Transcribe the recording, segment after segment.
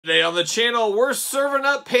Today on the channel, we're serving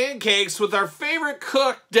up pancakes with our favorite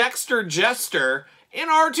cook, Dexter Jettster, in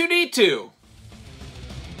R2-D2.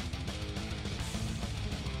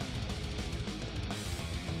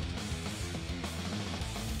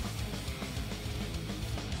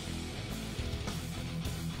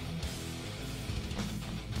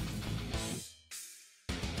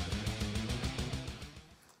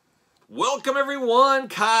 Welcome everyone,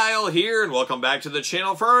 Kyle here, and welcome back to the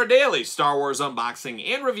channel for our daily Star Wars unboxing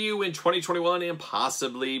and review in 2021 and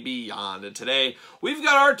possibly beyond. And today, we've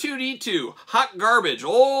got R2-D2, hot garbage,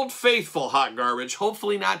 old faithful hot garbage.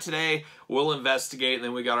 Hopefully not today. We'll investigate, and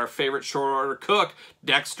then we got our favorite short order cook,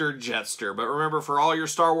 Dexter Jettster. But remember, for all your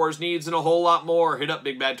Star Wars needs and a whole lot more, hit up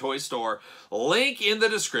Big Bad Toy Store. Link in the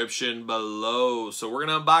description below. So we're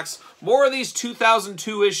going to unbox more of these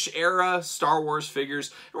 2002-ish era Star Wars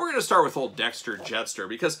figures. And we're going to start with old Dexter Jettster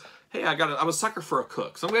because, hey, I'm a sucker for a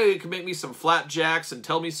cook. Somebody who can make me some flapjacks and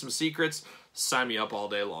tell me some secrets. Sign me up all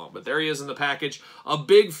day long. But there he is in the package. A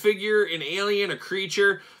big figure, an alien, a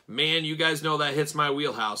creature. Man, you guys know that hits my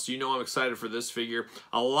wheelhouse. You know I'm excited for this figure.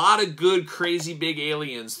 A lot of good, crazy big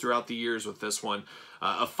aliens throughout the years with this one.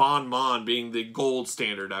 A Fon Mon being the gold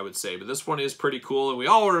standard, I would say. But this one is pretty cool. And we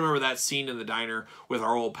all remember that scene in the diner with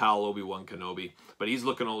our old pal Obi-Wan Kenobi. But he's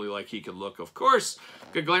looking only like he could look, of course.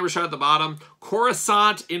 Good glamour shot at the bottom.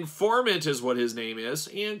 Coruscant Informant is what his name is.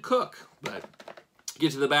 And cook. But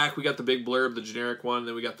get to the back, we got the big blurb, the generic one,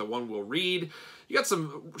 then we got the one we'll read. You got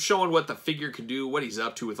some showing what the figure can do, what he's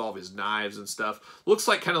up to with all of his knives and stuff. Looks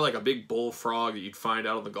like kind of like a big bullfrog that you'd find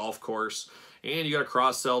out on the golf course. And you got a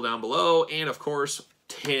cross cell down below, and of course,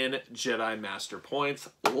 10 Jedi Master points.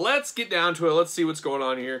 Let's get down to it. Let's see what's going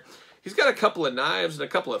on here. He's got a couple of knives and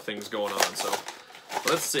a couple of things going on, so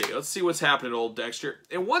let's see. Let's see what's happening to old Dexter.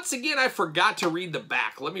 And once again, I forgot to read the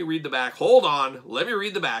back. Let me read the back. Hold on. Let me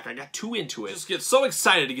read the back. I got too into it. Just get so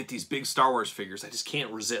excited to get these big Star Wars figures. I just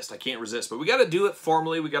can't resist. I can't resist. But we got to do it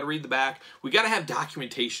formally. We got to read the back. We got to have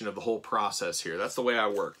documentation of the whole process here. That's the way I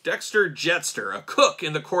work. Dexter Jettster, a cook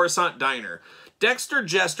in the Coruscant Diner. Dexter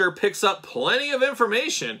Jettster picks up plenty of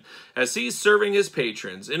information as he's serving his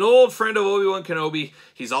patrons. An old friend of Obi-Wan Kenobi,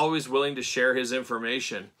 he's always willing to share his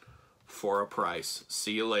information for a price.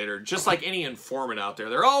 See you later. Just like any informant out there,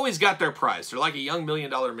 they're always got their price. They're like a young $1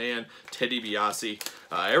 million man, Ted DiBiase.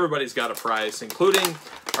 Everybody's got a price, including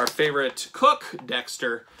our favorite cook,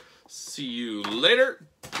 Dexter. See you later.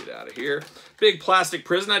 Get out of here. Big plastic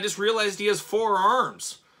prison. I just realized he has 4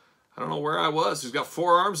 arms. I don't know where I was. He's got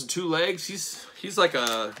 4 arms and 2 legs. He's like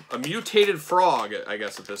a mutated frog, I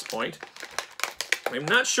guess, at this point. I'm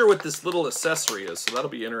not sure what this little accessory is, so that'll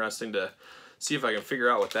be interesting to see if I can figure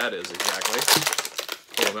out what that is exactly.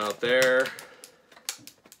 Pull him out there.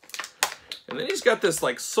 And then he's got this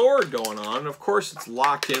like sword going on. And of course, it's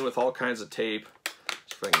locked in with all kinds of tape.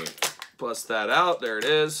 See if I can bust that out. There it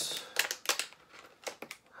is.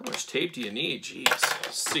 How much tape do you need?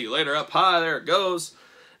 Jeez. See you later. Up high. There it goes.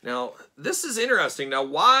 Now, this is interesting. Now,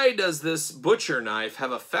 why does this butcher knife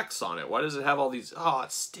have effects on it? Why does it have all these... Oh,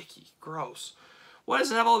 it's sticky. Gross. Why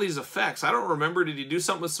does it have all these effects? I don't remember. Did he do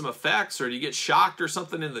something with some effects, or did he get shocked or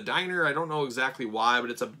something in the diner? I don't know exactly why,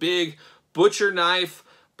 but it's a big butcher knife,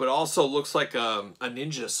 but also looks like a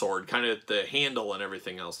ninja sword, kind of the handle and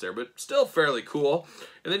everything else there, but still fairly cool.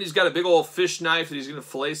 And then he's got a big old fish knife that he's going to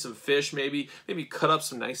fillet some fish, maybe cut up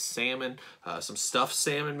some nice salmon, some stuffed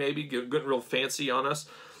salmon maybe, getting real fancy on us.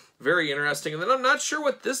 Very interesting. And then I'm not sure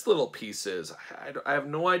what this little piece is. I have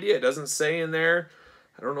no idea. It doesn't say in there.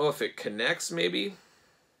 I don't know if it connects, maybe.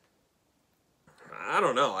 I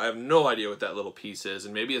don't know. I have no idea what that little piece is.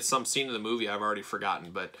 And maybe it's some scene in the movie I've already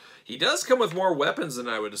forgotten. But he does come with more weapons than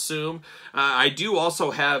I would assume. I do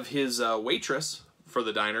also have his waitress for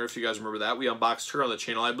the diner, if you guys remember that. We unboxed her on the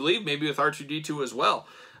channel, I believe, maybe with R2-D2 as well.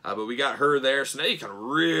 But we got her there, so now you can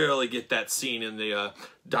really get that scene in the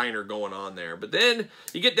diner going on there. But then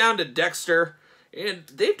you get down to Dexter, and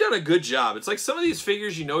they've done a good job. It's like some of these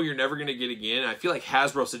figures you know you're never going to get again. I feel like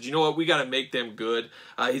Hasbro said, you know what, we got to make them good.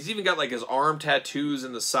 He's even got like his arm tattoos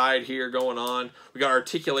in the side here going on. We got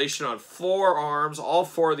articulation on 4 arms. All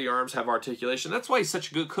 4 of the arms have articulation. That's why he's such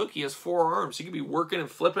a good cook. He has 4 arms. He could be working and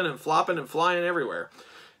flipping and flopping and flying everywhere.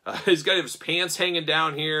 He's got his pants hanging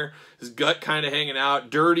down here, his gut kind of hanging out,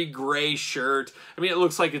 dirty gray shirt. I mean, it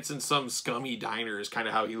looks like it's in some scummy diner is kind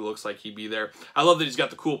of how he looks like he'd be there. I love that he's got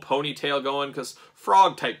the cool ponytail going because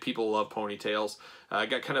frog-type people love ponytails.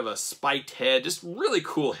 Got kind of a spiked head, just really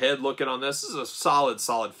cool head looking on this. This is a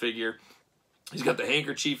solid figure. He's got the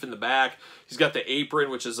handkerchief in the back. He's got the apron,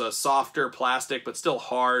 which is a softer plastic, but still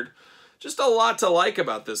hard. just a lot to like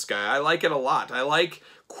about this guy. I like it a lot. I like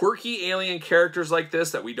quirky alien characters like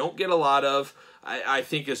this that we don't get a lot of. I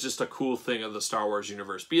think is just a cool thing of the Star Wars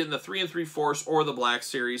universe. Be it in the 3 3/4 or the Black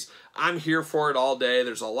Series, I'm here for it all day.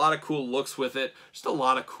 There's a lot of cool looks with it. Just a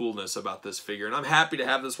lot of coolness about this figure, and I'm happy to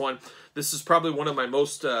have this one. This is probably one of my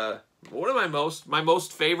most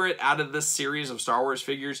favorite out of this series of Star Wars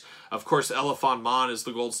figures. Of course, Elephant Mon is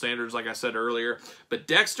the gold standards, like I said earlier. But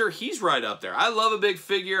Dexter, he's right up there. I love a big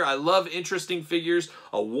figure. I love interesting figures.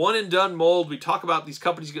 A one-and-done mold. We talk about these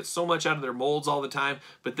companies get so much out of their molds all the time,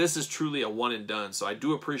 but this is truly a one-and-done. So I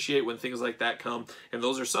do appreciate when things like that come, and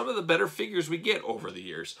those are some of the better figures we get over the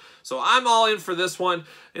years. So I'm all in for this one.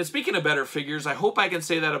 And speaking of better figures, I hope I can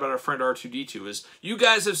say that about our friend R2-D2, is you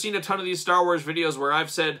guys have seen a ton of these Star Wars videos where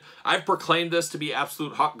I've proclaimed this to be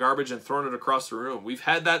absolute hot garbage and thrown it across the room. We've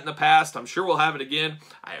had that in the past. I'm sure we'll have it again.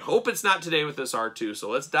 I hope it's not today with this R2. So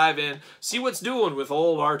let's dive in, see what's doing with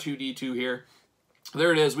old R2-D2 here.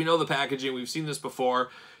 There it is. We know the packaging. We've seen this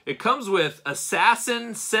before. It comes with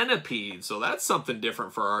Assassin Centipede. So that's something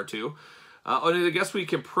different for R2. And I guess we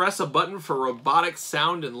can press a button for robotic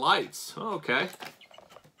sound and lights. Okay.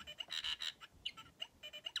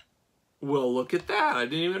 Well, look at that. I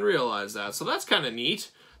didn't even realize that. So that's kind of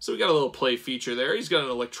neat. So we got a little play feature there. He's got an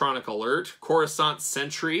electronic alert. Coruscant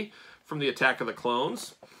Sentry from the Attack of the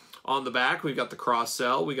Clones. On the back, we've got the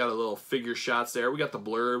cross-cell. We got a little figure shots there. We got the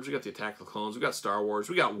blurbs. We got the Attack of the Clones. We got Star Wars.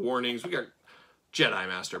 We got warnings. We got Jedi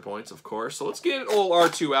Master Points, of course. So let's get old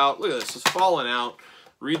R2 out. Look at this. It's falling out.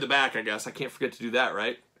 Read the back, I guess. I can't forget to do that,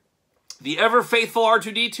 right? The ever-faithful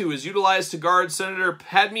R2-D2 is utilized to guard Senator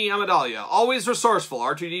Padme Amidala. Always resourceful,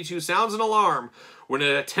 R2-D2 sounds an alarm when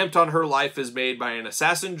an attempt on her life is made by an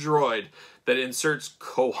assassin droid that inserts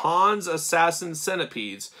Kohan's assassin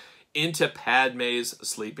centipedes into Padme's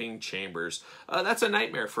sleeping chambers. That's a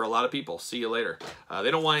nightmare for a lot of people. See you later. They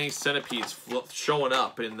don't want any centipedes showing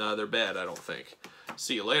up in their bed, I don't think.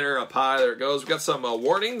 See you later. Up high, there it goes. We've got some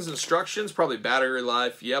warnings, instructions, probably battery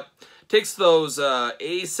life. Yep. Takes those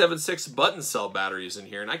A76 button cell batteries in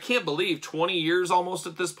here. And I can't believe 20 years almost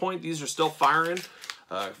at this point, these are still firing.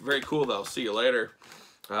 Very cool, though. See you later.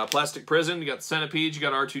 Plastic Prison, you got the centipedes, you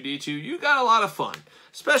got R2-D2. You got a lot of fun,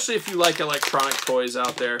 especially if you like electronic toys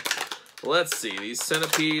out there. Let's see, these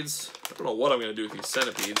centipedes. I don't know what I'm going to do with these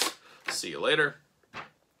centipedes. See you later.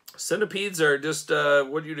 Centipedes are just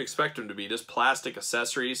what you'd expect them to be, just plastic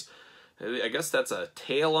accessories. I guess that's a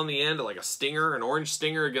tail on the end, like a stinger, an orange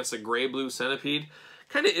stinger against a gray-blue centipede.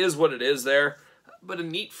 Kind of is what it is there, but a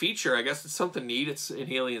neat feature. I guess it's something neat. It's an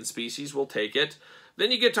alien species. We'll take it. Then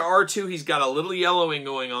you get to R2. He's got a little yellowing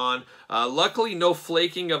going on. Luckily, no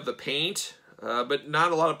flaking of the paint, but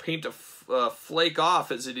not a lot of paint to flake off,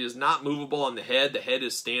 as it is not movable on the head. The head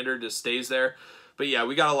is standard, just stays there. But yeah,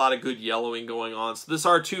 we got a lot of good yellowing going on. So this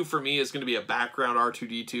R2 for me is going to be a background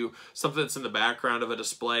R2-D2, something that's in the background of a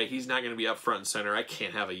display. He's not going to be up front and center. I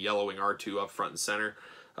can't have a yellowing R2 up front and center.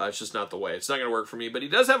 It's just not the way. It's not going to work for me. But he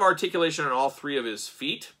does have articulation on all three of his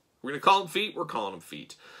feet. We're going to call them feet. We're calling them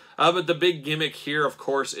feet. But the big gimmick here, of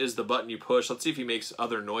course, is the button you push. Let's see if he makes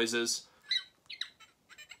other noises.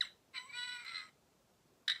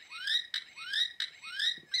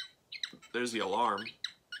 There's the alarm.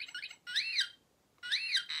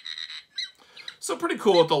 So pretty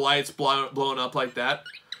cool with the lights blown up like that.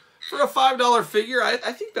 For a $5 figure, I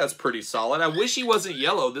think that's pretty solid. I wish he wasn't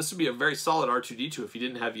yellow. This would be a very solid R2-D2 if he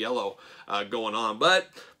didn't have yellow going on. But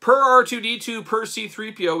per R2-D2, per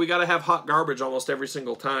C-3PO, we got to have hot garbage almost every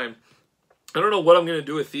single time. I don't know what I'm going to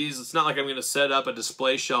do with these. It's not like I'm going to set up a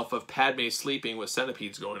display shelf of Padme sleeping with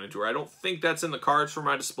centipedes going into her. I don't think that's in the cards for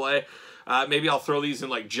my display. Maybe I'll throw these in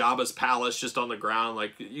like Jabba's palace just on the ground.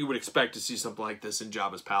 Like you would expect to see something like this in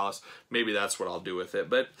Jabba's palace. Maybe that's what I'll do with it.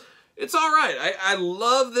 But it's all right. I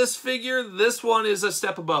love this figure. This one is a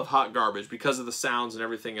step above hot garbage because of the sounds and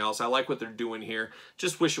everything else. I like what they're doing here.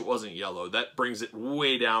 Just wish it wasn't yellow. That brings it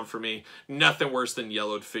way down for me. Nothing worse than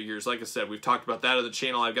yellowed figures. Like I said, we've talked about that on the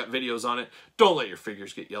channel. I've got videos on it. Don't let your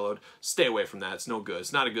figures get yellowed. Stay away from that. It's no good.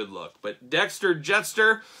 It's not a good look. But Dexter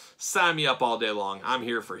Jettster, sign me up all day long. I'm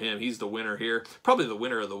here for him. He's the winner here. Probably the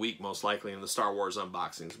winner of the week, most likely, in the Star Wars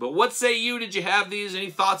unboxings. But what say you? Did you have these? Any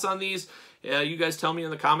thoughts on these? You guys tell me in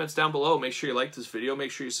the comments down below. Make sure you like this video. Make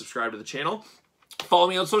sure you subscribe to the channel. Follow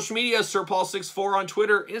me on social media, SirPaul64 on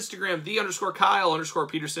Twitter, Instagram,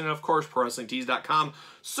 _Kyle_Peterson, and of course, ProWrestlingTees.com.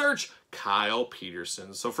 Search Kyle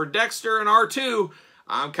Peterson. So for Dexter and R2,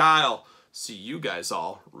 I'm Kyle. See you guys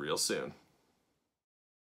all real soon.